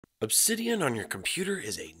Obsidian on your computer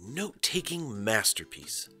is a note-taking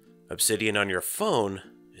masterpiece. Obsidian on your phone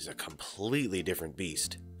is a completely different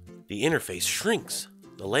beast. The interface shrinks,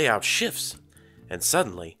 the layout shifts, and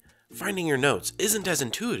suddenly, finding your notes isn't as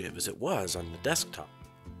intuitive as it was on the desktop.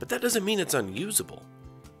 But that doesn't mean it's unusable.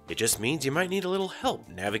 It just means you might need a little help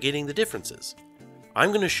navigating the differences. I'm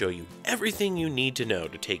going to show you everything you need to know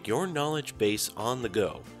to take your knowledge base on the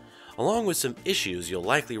go, along with some issues you'll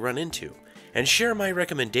likely run into, and share my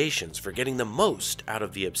recommendations for getting the most out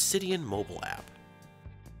of the Obsidian mobile app.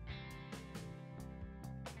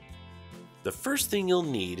 The first thing you'll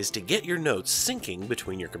need is to get your notes syncing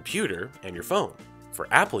between your computer and your phone. For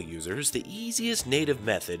Apple users, the easiest native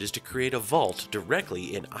method is to create a vault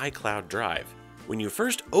directly in iCloud Drive. When you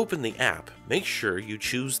first open the app, make sure you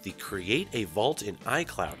choose the Create a Vault in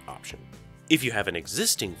iCloud option. If you have an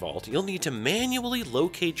existing vault, you'll need to manually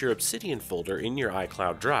locate your Obsidian folder in your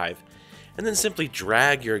iCloud Drive, and then simply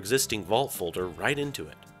drag your existing vault folder right into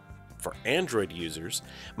it. For Android users,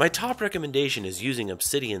 my top recommendation is using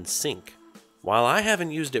Obsidian Sync. While I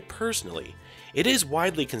haven't used it personally, it is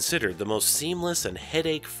widely considered the most seamless and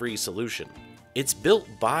headache-free solution. It's built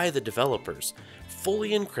by the developers,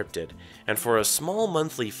 fully encrypted, and for a small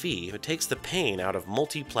monthly fee, it takes the pain out of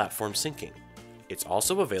multi-platform syncing. It's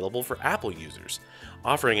also available for Apple users,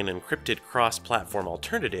 offering an encrypted cross-platform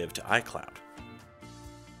alternative to iCloud.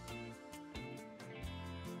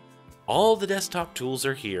 All the desktop tools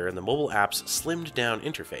are here in the mobile app's slimmed-down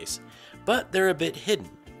interface, but they're a bit hidden.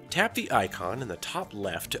 Tap the icon in the top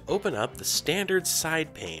left to open up the standard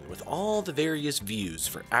side pane with all the various views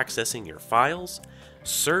for accessing your files,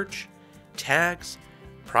 search, tags,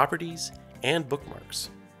 properties, and bookmarks.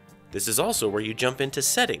 This is also where you jump into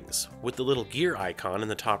Settings with the little gear icon in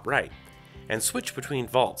the top right, and switch between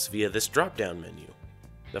vaults via this drop-down menu.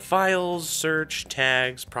 The Files, Search,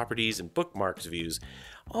 Tags, Properties, and Bookmarks views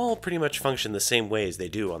all pretty much function the same way as they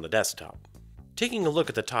do on the desktop. Taking a look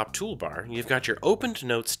at the top toolbar, you've got your Opened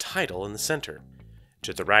Notes title in the center.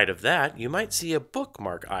 To the right of that, you might see a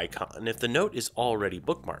bookmark icon if the note is already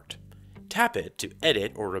bookmarked. Tap it to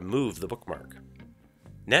edit or remove the bookmark.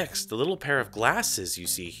 Next, the little pair of glasses you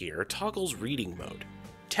see here toggles reading mode.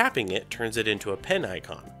 Tapping it turns it into a pen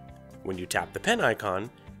icon. When you tap the pen icon,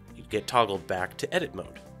 you get toggled back to edit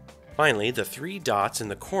mode. Finally, the three dots in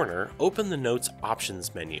the corner open the Notes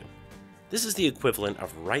Options menu. This is the equivalent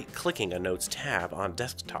of right-clicking a Notes tab on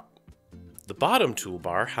desktop. The bottom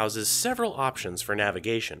toolbar houses several options for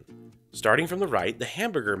navigation. Starting from the right, the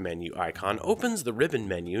hamburger menu icon opens the ribbon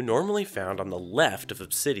menu normally found on the left of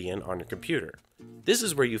Obsidian on your computer. This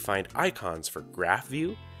is where you find icons for Graph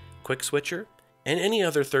View, Quick Switcher, and any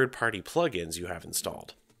other third-party plugins you have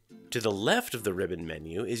installed. To the left of the ribbon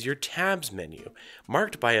menu is your Tabs menu,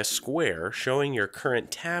 marked by a square showing your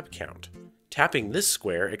current tab count. Tapping this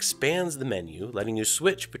square expands the menu, letting you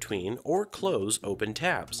switch between or close open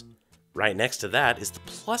tabs. Right next to that is the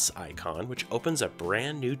plus icon, which opens a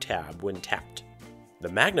brand new tab when tapped. The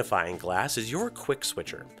magnifying glass is your quick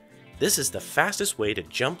switcher. This is the fastest way to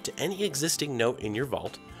jump to any existing note in your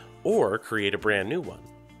vault or create a brand new one.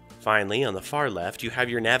 Finally, on the far left, you have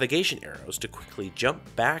your navigation arrows to quickly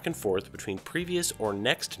jump back and forth between previous or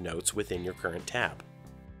next notes within your current tab.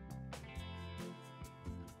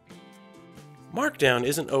 Markdown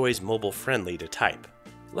isn't always mobile-friendly to type.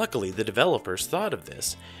 Luckily, the developers thought of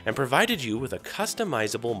this and provided you with a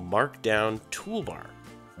customizable Markdown toolbar.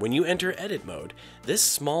 When you enter edit mode, this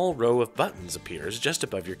small row of buttons appears just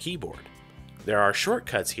above your keyboard. There are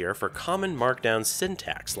shortcuts here for common Markdown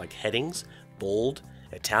syntax like headings, bold,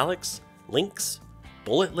 italics, links,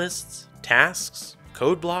 bullet lists, tasks,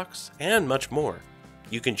 code blocks, and much more.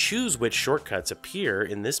 You can choose which shortcuts appear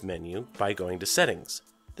in this menu by going to Settings.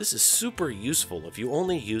 This is super useful if you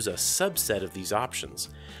only use a subset of these options,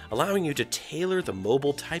 allowing you to tailor the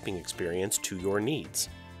mobile typing experience to your needs.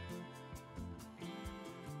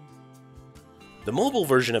 The mobile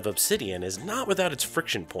version of Obsidian is not without its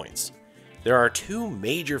friction points. There are two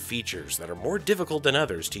major features that are more difficult than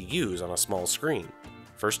others to use on a small screen.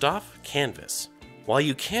 First off, Canvas. While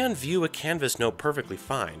you can view a Canvas note perfectly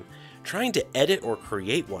fine, trying to edit or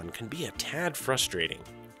create one can be a tad frustrating.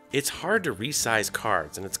 It's hard to resize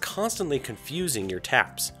cards, and it's constantly confusing your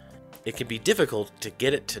taps. It can be difficult to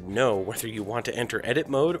get it to know whether you want to enter edit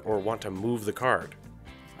mode or want to move the card.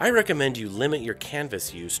 I recommend you limit your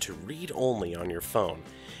Canvas use to read only on your phone,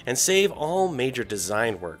 and save all major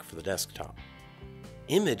design work for the desktop.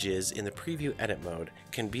 Images in the preview edit mode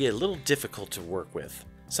can be a little difficult to work with.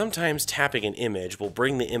 Sometimes tapping an image will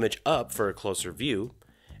bring the image up for a closer view,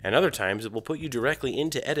 and other times it will put you directly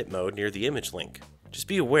into edit mode near the image link. Just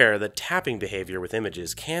be aware that tapping behavior with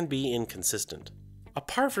images can be inconsistent.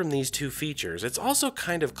 Apart from these two features, it's also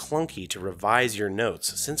kind of clunky to revise your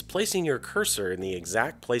notes, since placing your cursor in the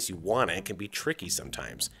exact place you want it can be tricky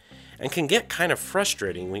sometimes, and can get kind of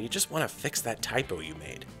frustrating when you just want to fix that typo you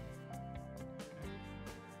made.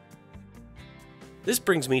 This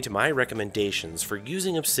brings me to my recommendations for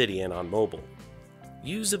using Obsidian on mobile.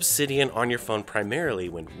 Use Obsidian on your phone primarily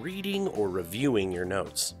when reading or reviewing your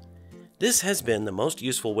notes. This has been the most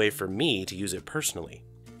useful way for me to use it personally.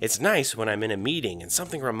 It's nice when I'm in a meeting and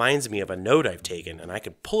something reminds me of a note I've taken and I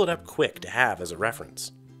can pull it up quick to have as a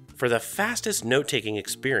reference. For the fastest note-taking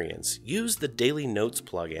experience, use the Daily Notes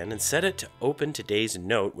plugin and set it to open today's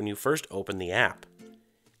note when you first open the app.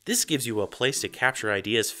 This gives you a place to capture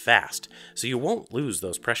ideas fast, so you won't lose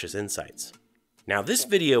those precious insights. Now, this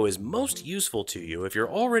video is most useful to you if you're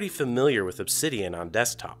already familiar with Obsidian on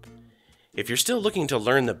desktop. If you're still looking to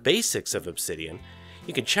learn the basics of Obsidian,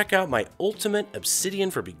 you can check out my Ultimate Obsidian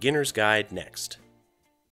for Beginners guide next.